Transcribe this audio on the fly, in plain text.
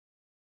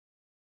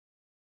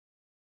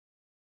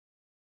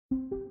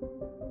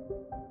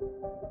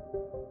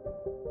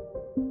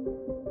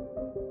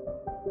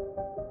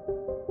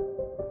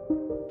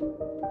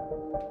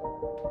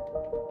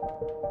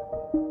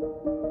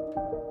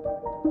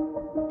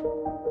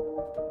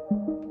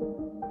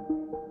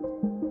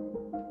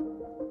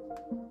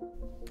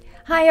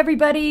Hi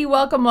everybody,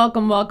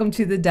 welcome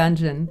to the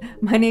dungeon.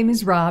 My name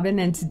is Robin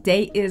and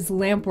today is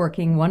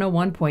Lampworking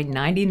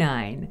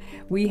 101.99.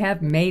 We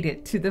have made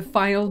it to the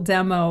final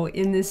demo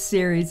in this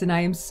series and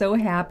I am so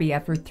happy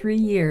after 3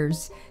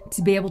 years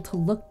to be able to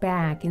look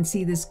back and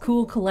see this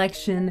cool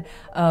collection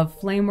of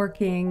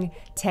flameworking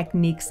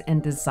techniques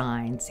and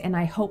designs. And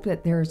I hope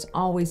that there's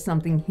always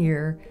something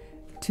here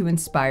to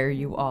inspire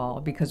you all,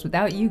 because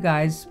without you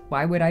guys,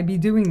 why would I be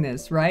doing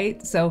this,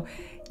 right? So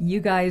you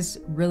guys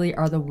really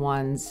are the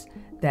ones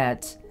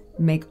that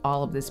make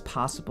all of this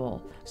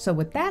possible. So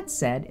with that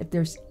said, if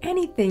there's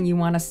anything you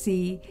want to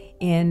see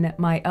in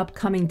my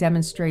upcoming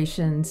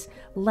demonstrations,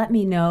 let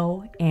me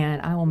know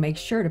and I will make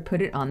sure to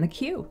put it on the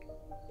queue.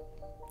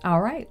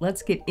 All right,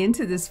 let's get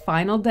into this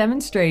final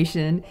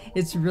demonstration.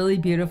 It's really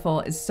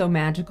beautiful, it's so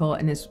magical,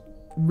 and it's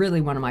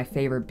really one of my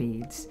favorite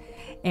beads.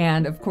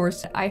 And of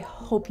course, I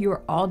hope you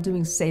are all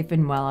doing safe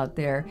and well out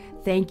there.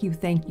 Thank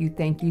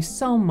you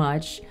so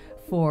much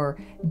for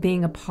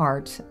being a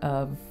part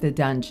of the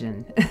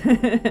dungeon,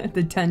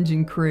 the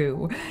dungeon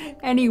crew.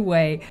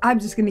 Anyway, I'm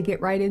just gonna get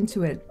right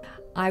into it.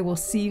 I will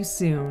see you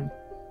soon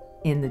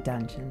in the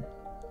dungeon.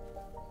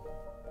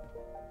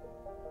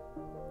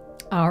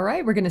 All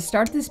right, we're gonna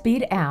start this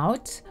bead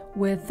out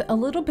with a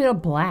little bit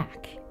of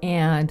black,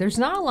 and there's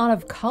not a lot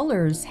of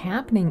colors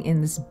happening in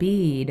this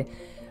bead.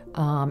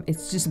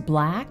 It's just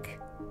black,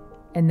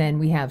 and then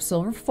we have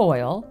silver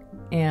foil,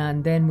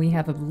 and then we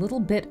have a little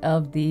bit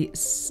of the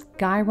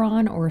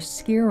Skiron or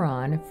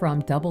Skiron from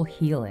Double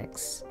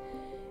Helix.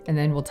 And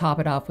then we'll top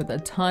it off with a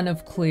ton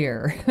of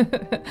clear.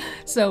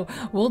 So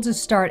we'll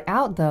just start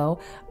out though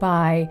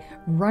by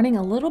running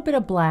a little bit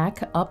of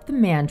black up the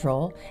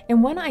mandrel.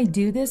 And when I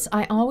do this,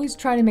 I always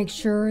try to make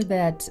sure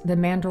that the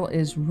mandrel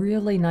is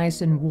really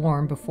nice and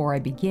warm before I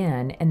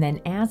begin. And then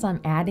as I'm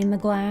adding the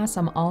glass,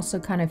 I'm also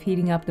kind of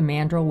heating up the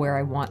mandrel where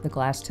I want the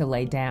glass to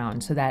lay down.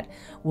 So that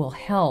will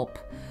help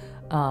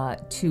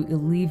to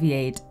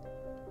alleviate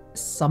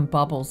some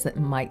bubbles that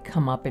might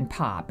come up and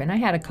pop. And I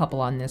had a couple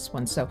on this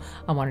one, so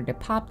I wanted to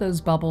pop those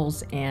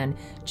bubbles and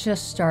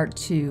just start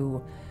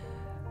to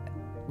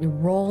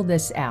roll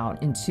this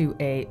out into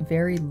a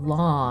very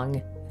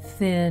long,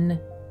 thin,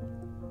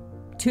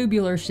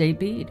 tubular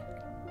shaped bead.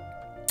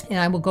 And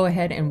I will go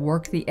ahead and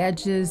work the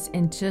edges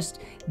and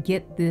just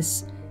get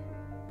this,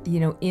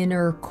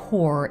 inner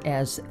core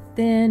as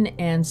thin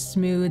and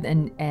smooth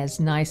and as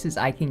nice as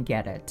I can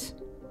get it.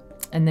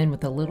 And then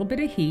with a little bit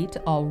of heat,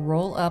 I'll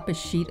roll up a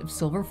sheet of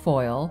silver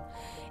foil.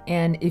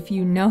 And if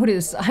you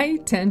notice, I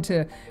tend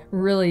to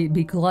really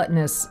be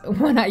gluttonous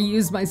when I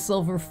use my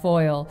silver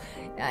foil.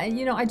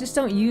 I just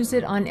don't use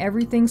it on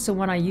everything. So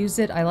when I use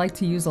it, I like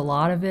to use a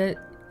lot of it.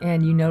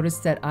 And you notice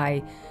that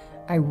I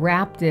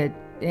wrapped it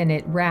and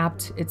it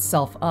wrapped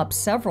itself up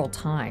several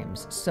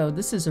times. So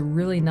this is a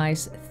really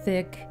nice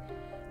thick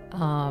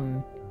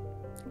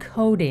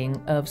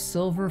coating of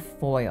silver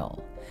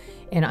foil.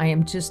 And I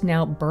am just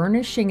now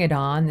burnishing it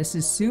on. This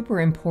is super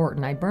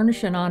important. I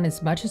burnish it on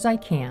as much as I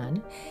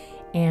can.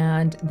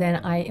 And then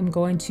I am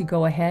going to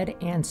go ahead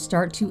and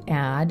start to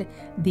add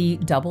the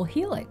double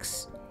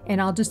helix.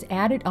 And I'll just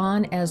add it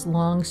on as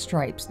long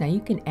stripes. Now you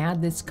can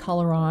add this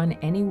color on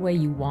any way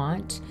you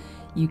want.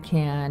 You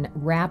can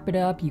wrap it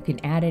up, you can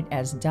add it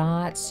as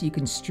dots, you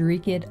can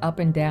streak it up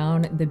and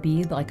down the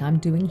bead like I'm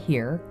doing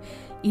here.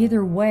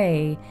 Either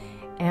way,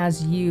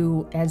 as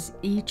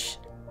each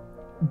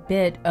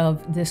bit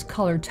of this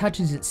color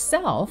touches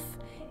itself,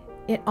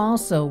 it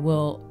also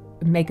will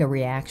make a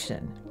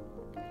reaction.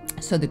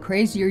 So the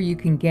crazier you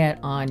can get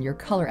on your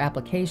color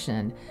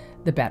application,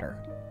 the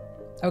better.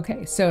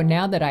 Okay, so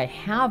now that I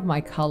have my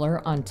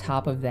color on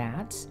top of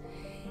that,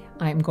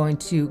 I'm going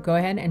to go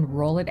ahead and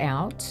roll it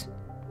out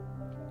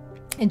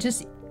and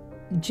just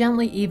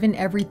gently even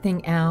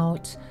everything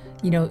out,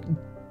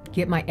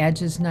 get my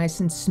edges nice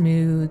and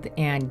smooth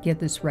and get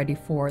this ready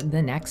for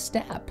the next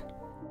step.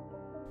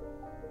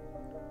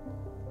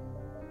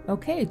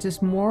 Okay,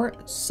 just more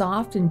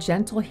soft and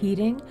gentle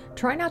heating.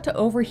 Try not to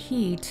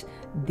overheat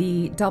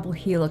the double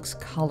helix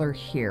color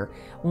here.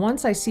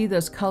 Once I see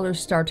those colors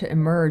start to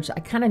emerge, I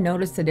kind of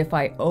noticed that if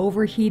I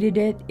overheated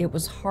it, it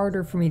was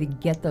harder for me to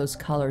get those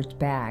colors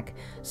back.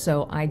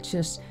 So I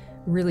just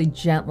really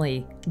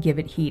gently give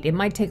it heat. It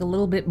might take a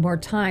little bit more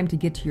time to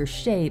get to your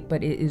shape,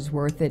 but it is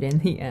worth it in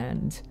the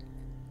end.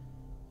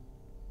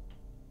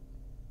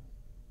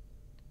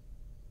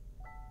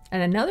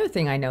 And another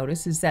thing I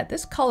notice is that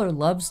this color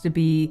loves to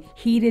be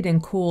heated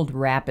and cooled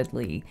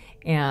rapidly.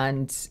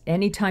 And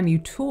anytime you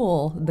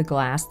tool the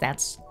glass,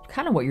 that's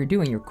kind of what you're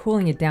doing. You're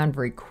cooling it down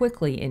very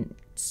quickly in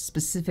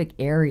specific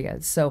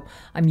areas. So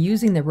I'm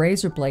using the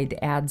razor blade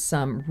to add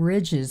some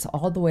ridges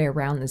all the way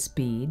around this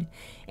bead.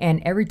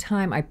 And every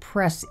time I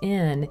press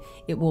in,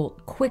 it will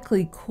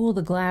quickly cool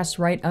the glass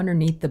right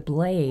underneath the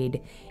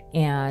blade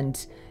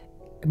and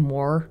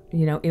more,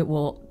 it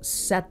will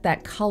set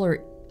that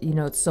color,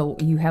 so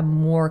you have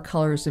more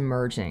colors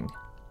emerging.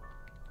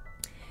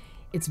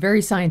 It's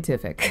very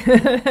scientific.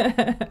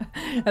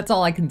 That's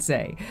all I can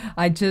say.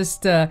 I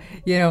just,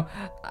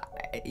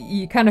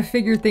 you kind of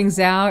figure things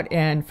out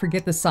and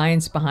forget the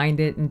science behind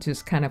it and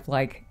just kind of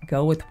like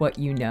go with what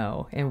you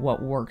know and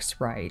what works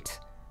right.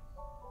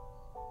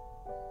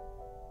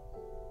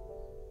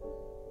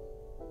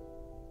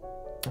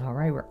 All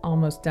right, we're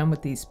almost done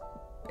with these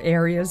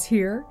areas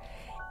here.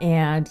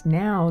 And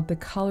now the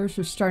colors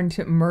are starting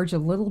to emerge a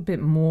little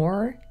bit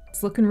more.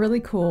 It's looking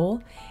really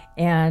cool.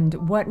 And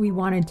what we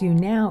want to do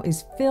now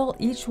is fill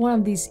each one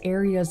of these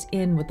areas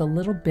in with a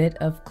little bit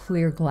of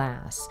clear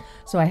glass.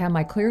 So I have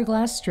my clear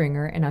glass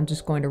stringer and I'm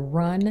just going to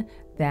run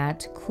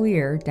that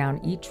clear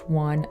down each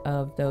one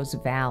of those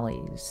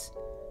valleys.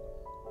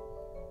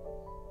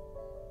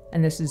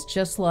 And this is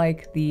just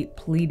like the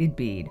pleated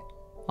bead,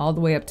 all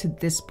the way up to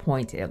this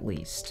point at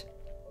least.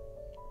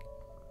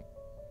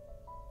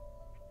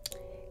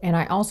 And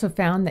I also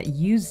found that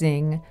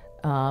using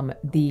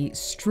the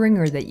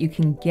stringer that you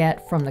can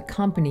get from the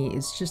company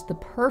is just the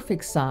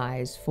perfect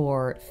size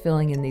for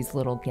filling in these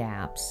little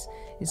gaps.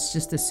 It's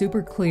just a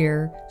super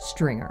clear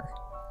stringer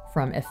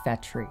from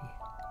Effetri.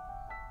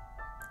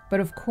 But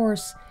of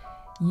course,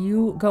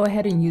 you go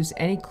ahead and use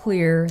any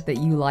clear that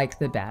you like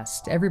the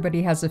best.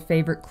 Everybody has a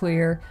favorite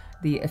clear.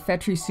 The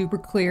Effetri Super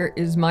Clear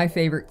is my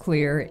favorite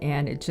clear,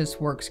 and it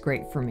just works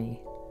great for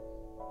me.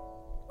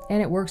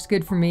 And it works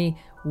good for me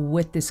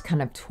with this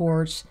kind of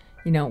torch,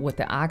 with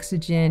the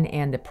oxygen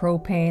and the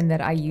propane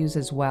that I use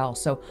as well.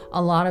 So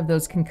a lot of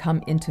those can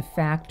come into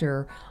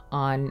factor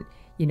on,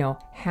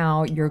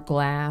 how your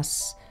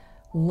glass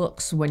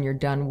looks when you're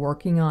done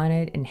working on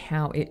it and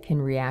how it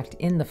can react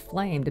in the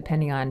flame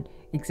depending on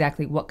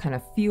exactly what kind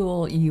of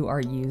fuel you are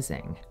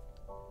using.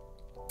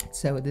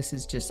 So this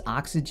is just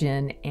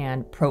oxygen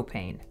and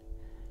propane.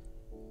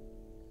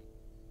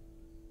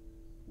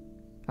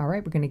 All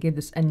right, we're going to give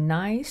this a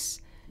nice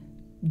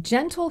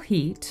gentle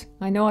heat.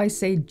 I know I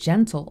say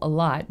gentle a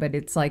lot, but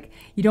it's like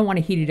you don't want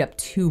to heat it up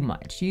too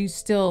much. You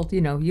still,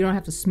 you don't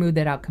have to smooth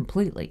that out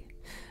completely.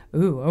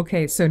 Ooh,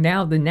 okay, so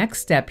now the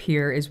next step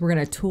here is we're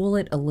going to tool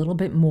it a little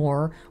bit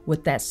more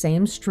with that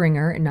same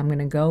stringer, and I'm going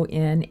to go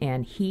in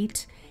and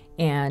heat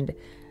and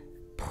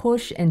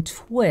push and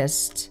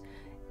twist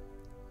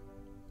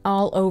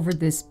all over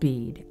this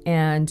bead.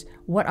 And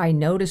what I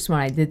noticed when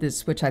I did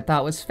this, which I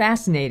thought was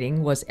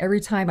fascinating, was every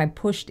time I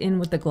pushed in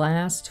with the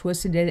glass,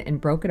 twisted it and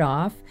broke it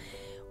off,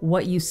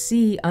 what you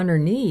see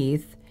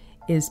underneath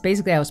is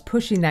basically I was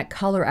pushing that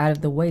color out of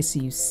the way, so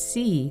you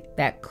see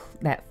that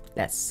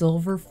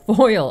silver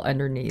foil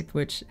underneath,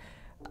 which,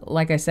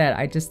 like I said,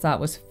 I just thought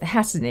was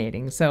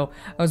fascinating. So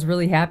I was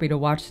really happy to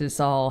watch this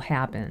all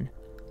happen.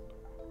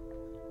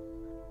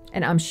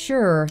 And I'm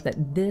sure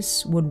that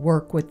this would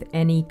work with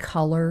any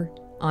color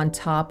on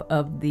top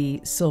of the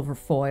silver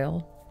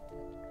foil.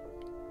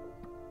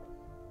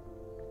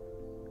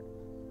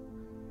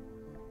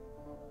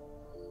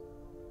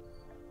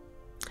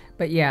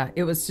 But yeah,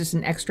 it was just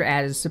an extra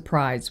added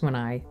surprise when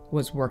I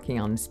was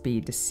working on this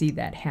bead to see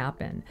that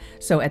happen.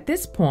 So at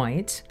this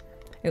point,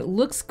 it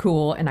looks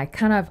cool, and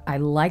I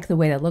like the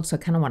way that looks, so I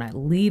kind of want to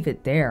leave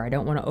it there. I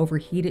don't want to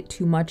overheat it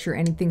too much or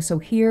anything. So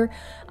here,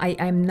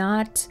 I'm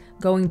not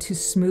going to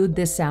smooth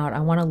this out. I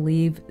want to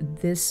leave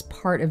this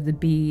part of the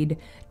bead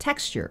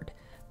textured.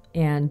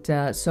 And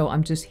so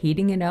I'm just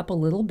heating it up a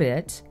little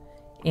bit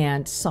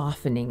and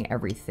softening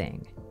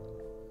everything.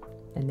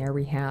 And there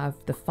we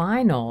have the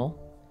final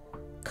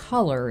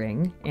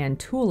coloring and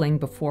tooling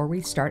before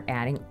we start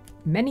adding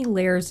many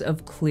layers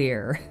of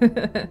clear.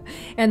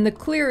 And the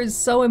clear is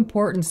so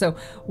important. So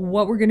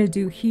what we're going to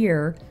do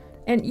here,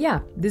 and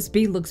yeah, this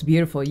bead looks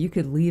beautiful. You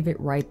could leave it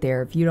right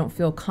there if you don't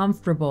feel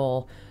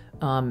comfortable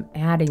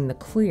adding the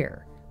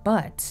clear.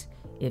 But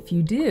if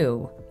you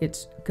do,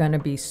 it's going to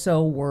be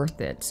so worth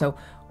it. So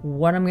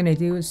what I'm going to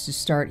do is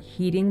just start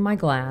heating my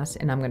glass,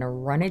 and I'm going to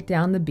run it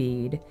down the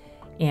bead.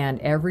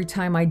 And every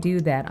time I do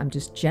that, I'm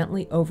just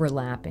gently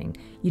overlapping.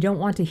 You don't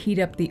want to heat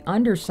up the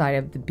underside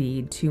of the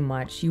bead too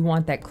much. You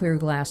want that clear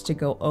glass to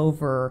go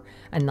over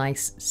a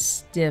nice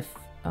stiff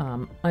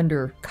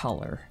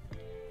undercolor.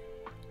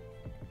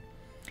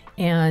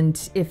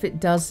 And if it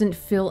doesn't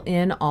fill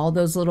in all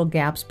those little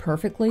gaps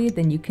perfectly,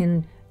 then you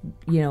can,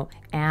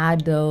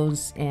 add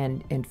those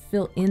and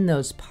fill in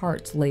those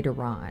parts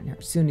later on,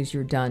 as soon as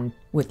you're done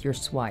with your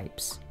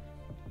swipes.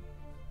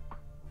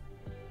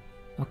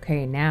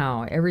 Okay,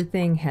 now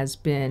everything has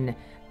been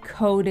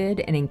coated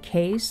and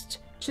encased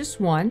just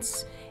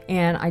once,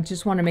 and I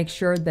just want to make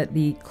sure that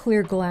the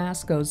clear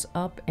glass goes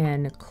up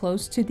and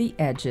close to the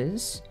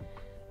edges,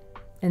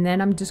 and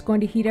then I'm just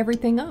going to heat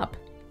everything up.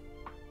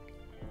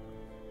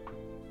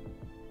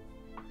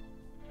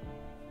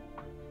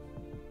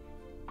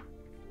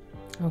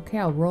 Okay,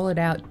 I'll roll it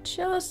out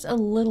just a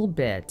little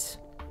bit,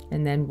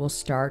 and then we'll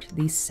start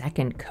the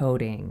second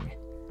coating.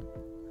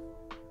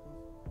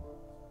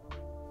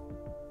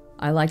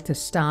 I like to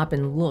stop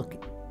and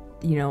look,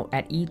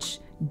 at each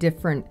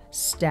different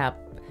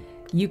step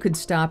You could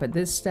stop at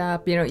this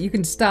step. You know, you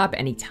can stop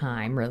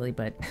anytime really,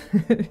 but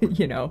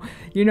you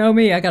know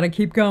me, I gotta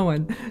keep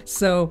going.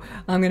 So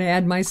I'm gonna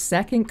add my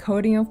second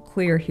coating of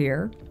clear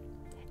here,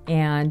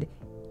 and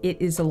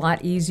it is a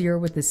lot easier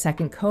with the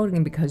second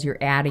coating because you're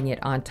adding it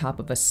on top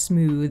of a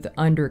smooth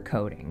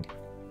undercoating.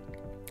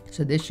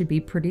 So this should be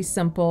pretty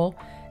simple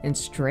and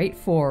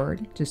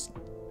straightforward. Just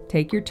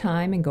take your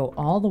time and go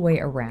all the way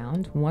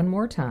around one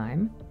more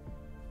time.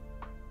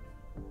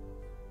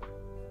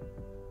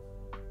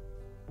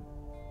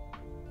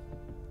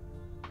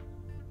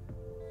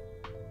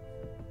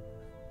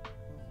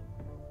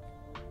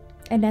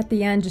 And at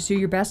the end, just do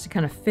your best to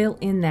kind of fill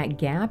in that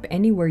gap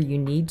anywhere you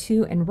need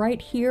to. And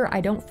right here, I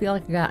don't feel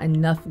like I got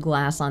enough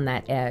glass on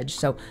that edge,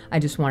 so I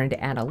just wanted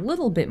to add a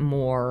little bit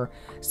more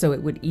so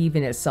it would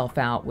even itself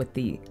out with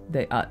the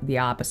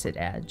opposite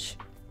edge.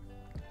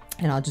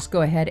 And I'll just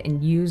go ahead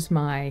and use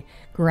my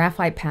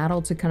graphite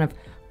paddle to kind of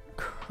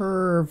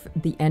curve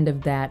the end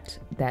of that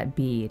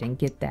bead and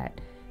get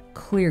that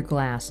clear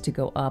glass to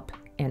go up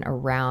and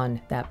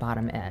around that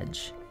bottom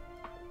edge.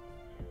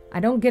 I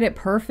don't get it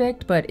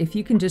perfect, but if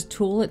you can just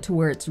tool it to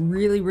where it's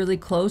really, really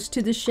close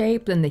to the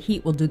shape, then the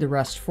heat will do the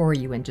rest for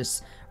you and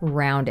just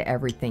round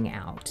everything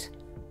out.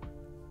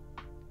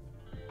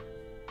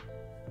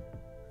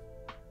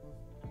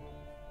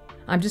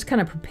 I'm just kind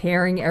of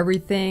preparing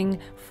everything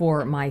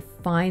for my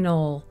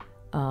final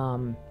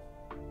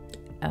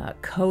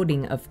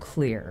coating of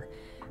clear.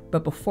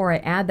 But before I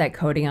add that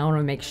coating, I want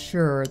to make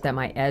sure that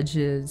my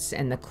edges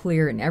and the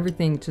clear and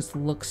everything just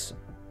looks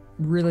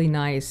really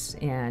nice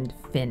and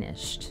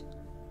finished.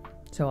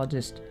 So I'll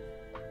just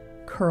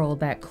curl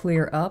that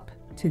clear up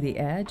to the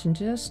edge and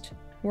just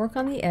work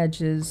on the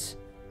edges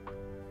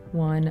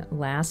one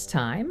last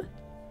time.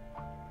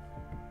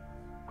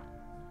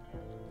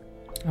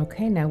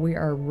 Okay, now we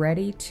are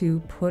ready to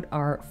put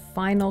our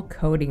final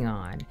coating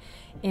on.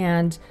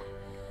 And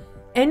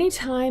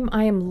anytime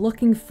I am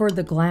looking for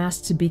the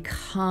glass to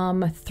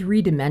become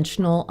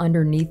three-dimensional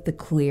underneath the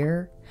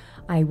clear,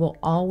 I will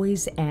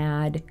always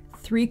add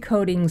 3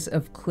 coatings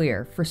of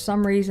clear. For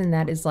some reason,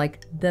 that is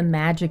like the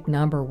magic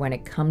number when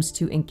it comes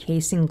to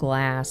encasing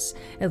glass,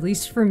 at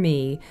least for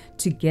me,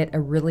 to get a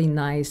really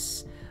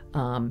nice,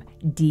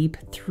 deep,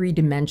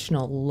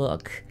 three-dimensional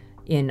look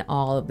in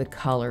all of the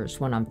colors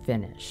when I'm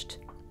finished.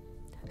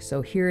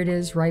 So here it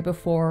is right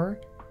before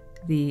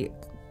the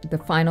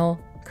final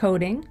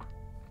coating.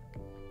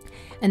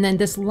 And then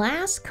this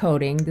last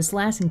coating, this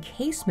last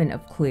encasement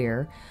of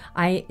clear,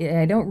 I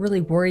don't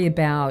really worry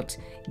about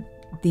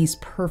these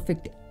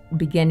perfect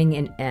beginning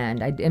and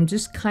end. I am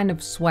just kind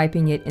of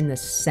swiping it in the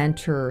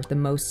center, the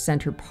most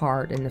center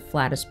part and the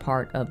flattest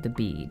part of the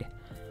bead.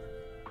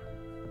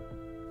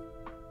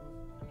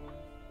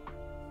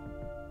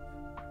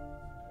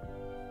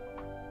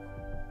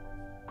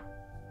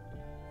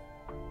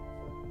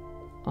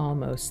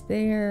 Almost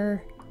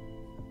there,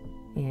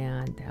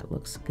 and that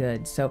looks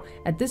good. So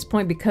at this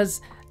point, because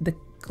the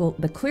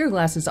clear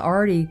glass is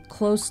already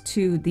close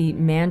to the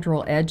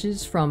mandrel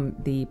edges from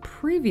the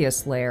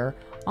previous layer,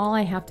 all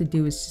I have to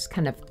do is just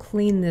kind of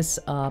clean this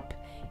up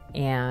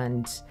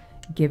and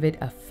give it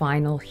a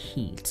final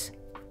heat.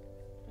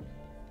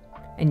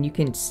 And you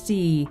can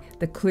see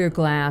the clear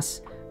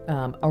glass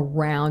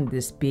around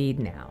this bead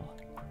now.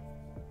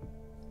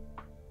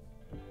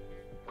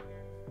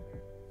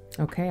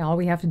 Okay, all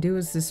we have to do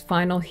is this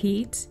final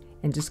heat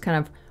and just kind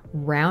of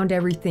round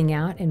everything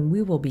out and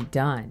we will be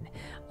done.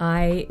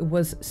 I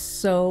was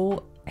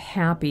so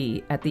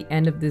happy at the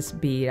end of this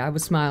bead. I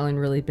was smiling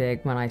really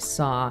big when I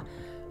saw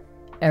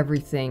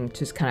everything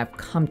just kind of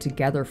come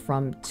together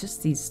from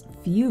just these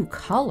few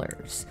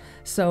colors.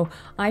 So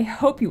I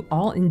hope you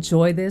all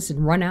enjoy this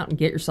and run out and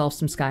get yourself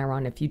some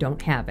Skiron if you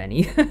don't have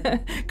any,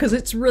 because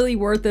it's really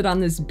worth it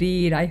on this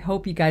bead. I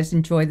hope you guys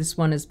enjoy this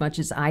one as much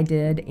as I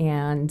did,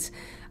 and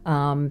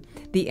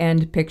the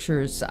end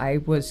pictures I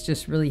was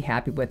just really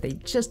happy with. They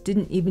just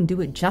didn't even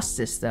do it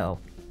justice though.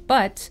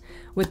 But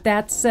with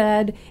that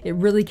said, it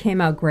really came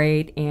out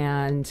great,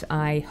 and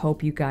I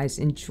hope you guys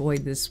enjoyed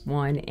this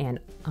one, and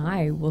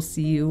I will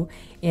see you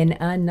in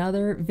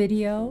another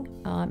video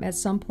at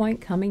some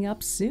point coming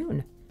up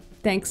soon.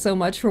 Thanks so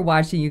much for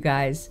watching, you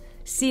guys.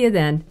 See you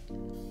then.